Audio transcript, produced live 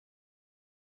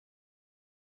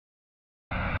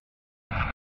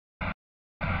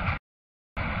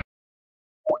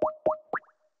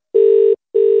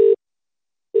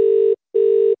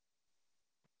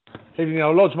Evening,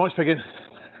 old lodge. Mike speaking.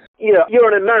 Yeah,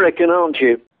 you're an American, aren't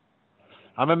you?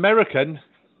 I'm American.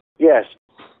 Yes.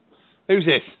 Who's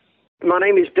this? My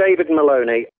name is David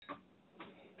Maloney.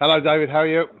 Hello, David. How are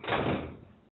you?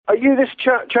 Are you this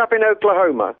chap in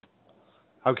Oklahoma?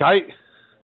 Okay.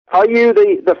 Are you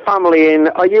the family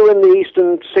are you in the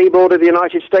eastern seaboard of the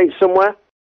United States somewhere?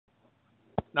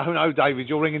 No, David.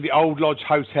 You're ringing the Old Lodge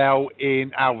Hotel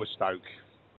in Alverstoke.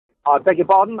 I beg your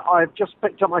pardon, I've just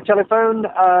picked up my telephone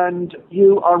and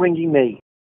you are ringing me.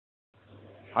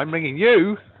 I'm ringing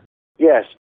you? Yes.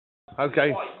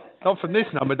 Okay. Not from this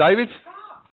number, David.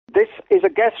 This is a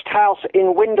guest house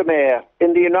in Windermere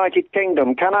in the United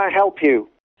Kingdom. Can I help you?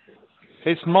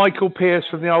 It's Michael Pearce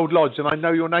from the Old Lodge, and I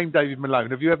know your name, David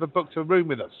Malone. Have you ever booked a room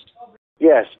with us?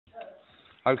 Yes.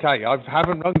 Okay, I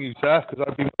haven't rung you, sir, because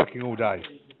I've been working all day.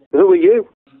 Who are you?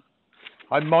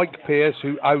 I'm Mike Pearce,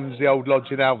 who owns the Old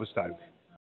Lodge in Alverstoke.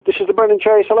 This is the Brennan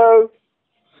Chase, hello?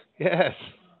 Yes.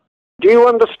 Do you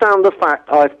understand the fact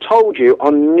I've told you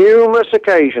on numerous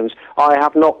occasions I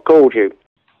have not called you?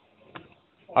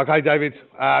 Okay, David.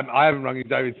 I haven't rung you,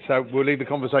 David, so we'll leave the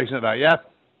conversation at that, yeah?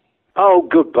 Oh,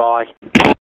 goodbye.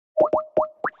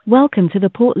 Welcome to the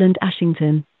Portland,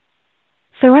 Ashington.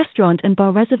 For restaurant and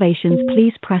bar reservations,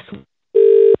 please press.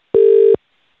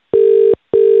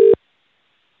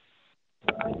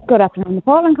 Good afternoon, the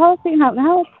Portland call. Speaking, how can I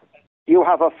help? You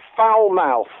have a foul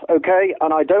mouth, okay?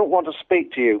 And I don't want to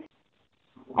speak to you.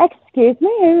 Excuse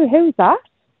me, who's that?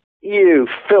 You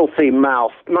filthy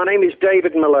mouth. My name is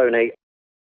David Maloney.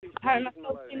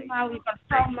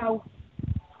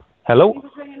 Hello?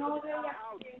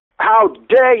 How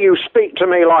dare you speak to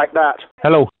me like that?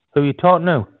 Hello, who are you talking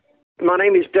to? My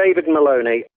name is David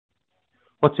Maloney.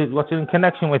 What's it in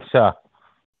connection with, sir?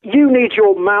 You need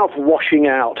your mouth washing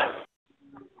out.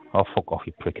 Oh, fuck off,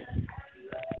 you prick.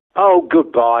 Oh,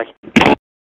 goodbye.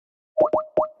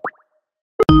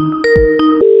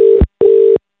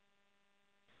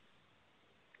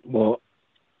 What?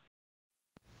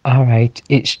 Alright,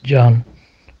 it's John.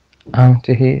 I'm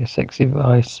to hear your sexy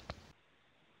voice.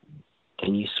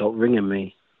 Can you stop ringing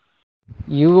me?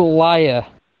 You liar.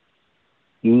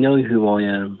 You know who I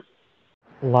am.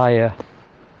 Liar.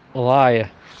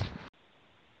 Liar.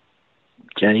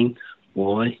 James,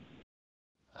 why?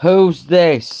 Who's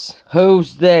this?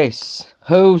 Who's this?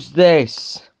 Who's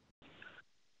this?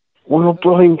 One of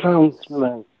Brian Brown's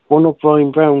friends. One of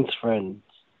Brian Brown's friends.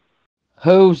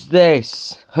 Who's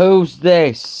this? Who's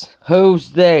this?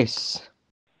 Who's this?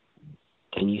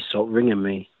 Can you stop ringing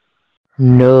me?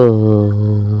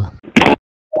 No.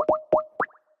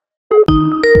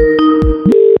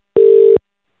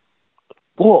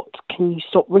 What? Can you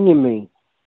stop ringing me?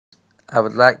 I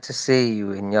would like to see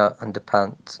you in your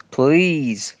underpants.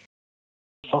 Please.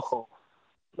 Fuck off.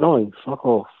 No, fuck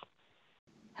off.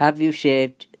 Have you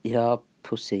shaved your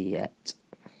pussy yet?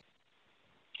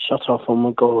 Shut up, I'm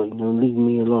a guy. Now leave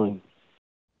me alone.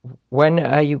 When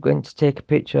are you going to take a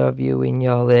picture of you in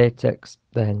your latex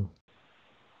then?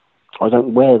 I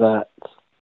don't wear that.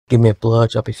 Give me a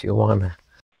blowjob if you wanna.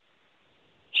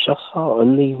 Shut up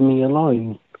and leave me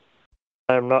alone.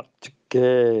 I'm not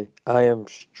gay. I am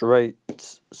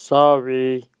straight.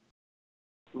 Sorry.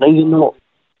 No, you're not.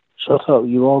 Shut up,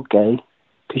 you are gay.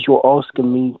 Because you're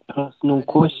asking me personal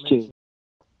questions.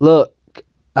 Look,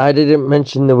 I didn't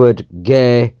mention the word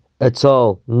gay at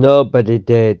all. Nobody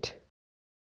did.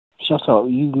 Shut up,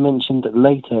 you mentioned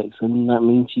latex and that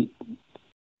means you...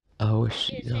 I wish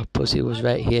your pussy was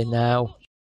right here now.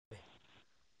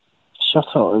 Shut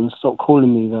up and stop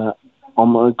calling me that.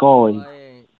 I'm a guy.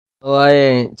 Oh, I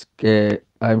ain't gay.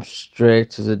 I'm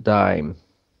straight as a dime.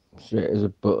 Straight as a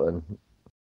button.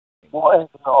 Whatever,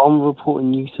 I'm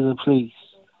reporting you to the police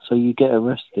so you get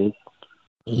arrested.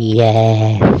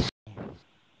 Yeah.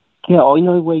 Yeah, I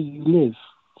know where you live.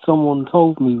 Someone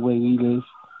told me where you live.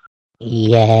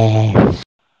 Yeah.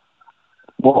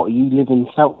 What, you live in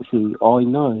Southsea? I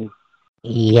know.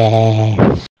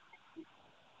 Yeah.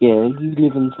 Yeah, you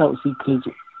live in Southsea because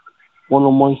one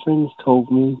of my friends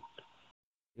told me.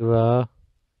 You are?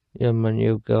 You're my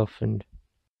new girlfriend.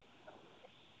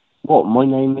 What, my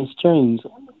name is James?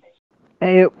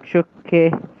 Hey up,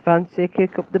 Chucky. Fancy a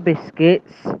kick up the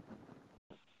biscuits?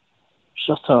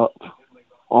 Shut up.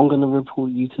 I'm going to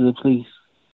report you to the police.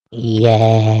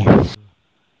 Yeah.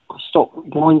 Stop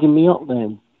winding me up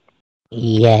then.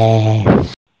 Yeah.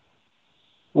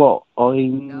 What, I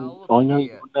know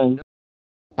your name.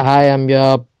 I am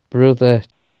your brother.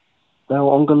 Now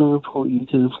I'm going to report you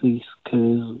to the police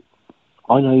because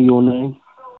I know your name.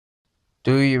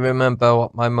 Do you remember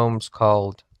what my mum's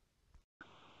called?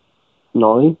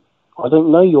 No, I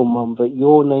don't know your mum, but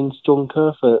your name's John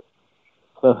Kerfoot.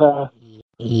 For her.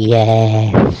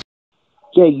 Yes.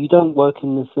 Yeah, you don't work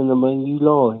in the cinema and you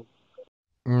lie.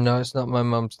 No, it's not my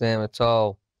mum's name at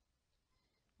all.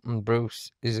 And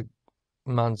Bruce is a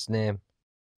man's name.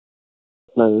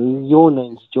 No, your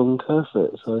name's John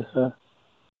Kerfoot, so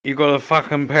You got a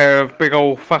fucking pair of big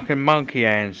old fucking monkey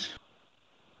hands.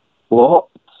 what?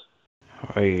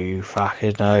 Oh, you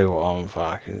fucking know what I'm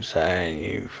fucking saying,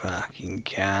 you fucking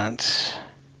cunt.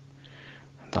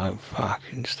 Don't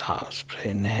fucking start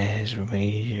splitting hairs with me,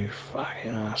 you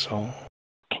fucking asshole.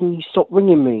 Can you stop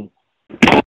ringing me?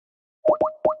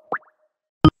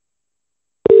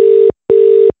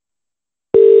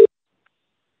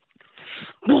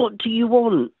 What do you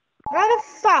want? How the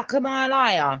fuck am I a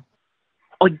liar?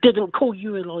 I didn't call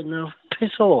you a liar now.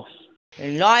 Piss off.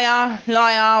 Liar,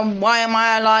 liar, why am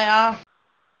I a liar?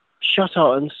 Shut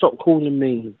up and stop calling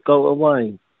me. Go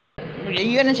away. Are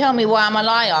you going to tell me why I'm a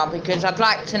liar? Because I'd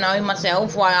like to know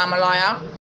myself why I'm a liar.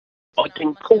 I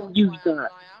didn't call you that,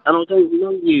 and I don't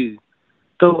know you.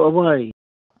 Go away.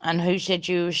 And who said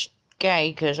you was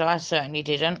gay? Because I certainly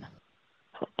didn't.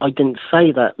 I didn't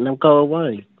say that. Now go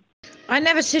away. I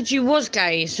never said you was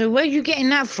gay, so where are you getting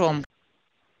that from?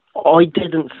 I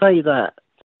didn't say that.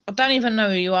 I don't even know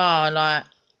who you are, like,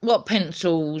 what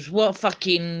pencils, what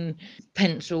fucking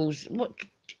pencils, what...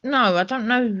 No, I don't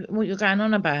know what you're going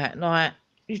on about, like,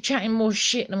 you're chatting more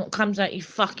shit than what comes out your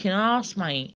fucking arse,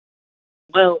 mate.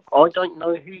 Well, I don't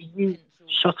know who you...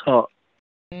 Shut up.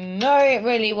 No, it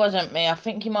really wasn't me. I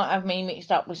think you might have me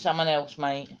mixed up with someone else,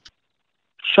 mate.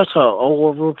 Shut up,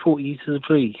 I'll report you to the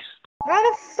police. How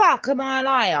the fuck am I a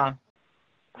liar?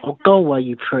 Oh, go away,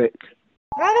 you prick.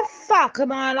 How the fuck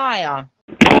am I a liar?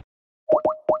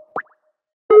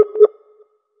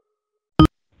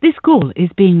 This call is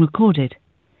being recorded.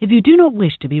 If you do not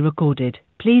wish to be recorded,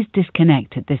 please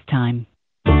disconnect at this time.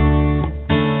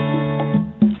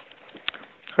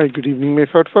 Hi, good evening,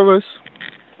 Mayfair Flowers.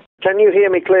 Can you hear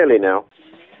me clearly now?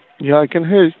 Yeah, I can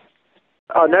hear you.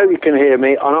 I know you can hear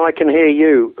me, and I can hear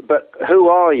you, but who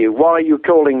are you? Why are you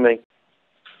calling me?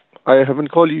 I haven't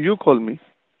called you, you called me.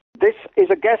 This is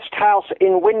a guest house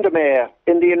in Windermere,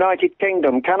 in the United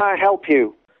Kingdom. Can I help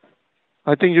you?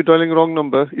 I think you're dialing wrong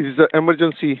number. It is the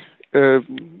emergency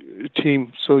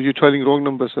team, so you're dialing wrong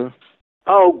number, sir.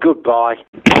 Oh, goodbye.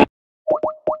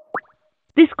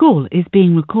 This call is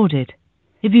being recorded.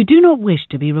 If you do not wish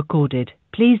to be recorded,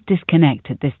 please disconnect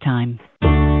at this time.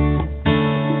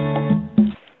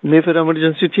 Mayfair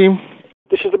emergency team.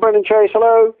 This is the Brendan Chase.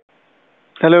 Hello.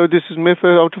 Hello, this is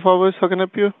Mayfair out of hours. How can I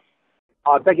help you?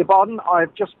 I beg your pardon.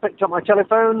 I've just picked up my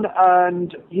telephone,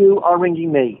 and you are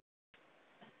ringing me.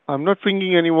 I'm not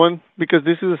ringing anyone because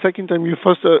this is the second time you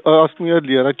first asked me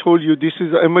earlier. I told you this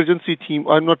is an emergency team.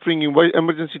 I'm not ringing. Why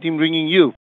emergency team ringing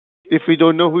you if we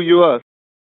don't know who you are?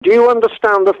 Do you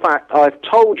understand the fact I've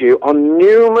told you on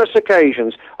numerous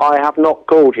occasions I have not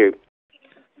called you?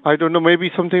 I don't know.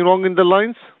 Maybe something wrong in the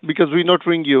lines because we not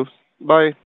ring you.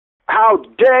 Bye. How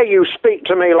dare you speak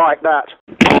to me like that?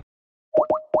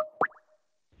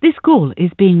 This call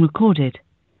is being recorded.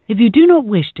 If you do not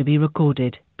wish to be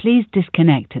recorded, please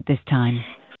disconnect at this time.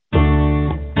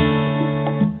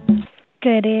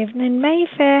 Good evening,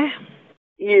 Mayfair.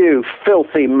 You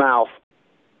filthy mouth.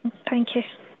 Thank you.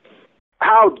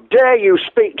 How dare you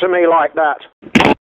speak to me like that?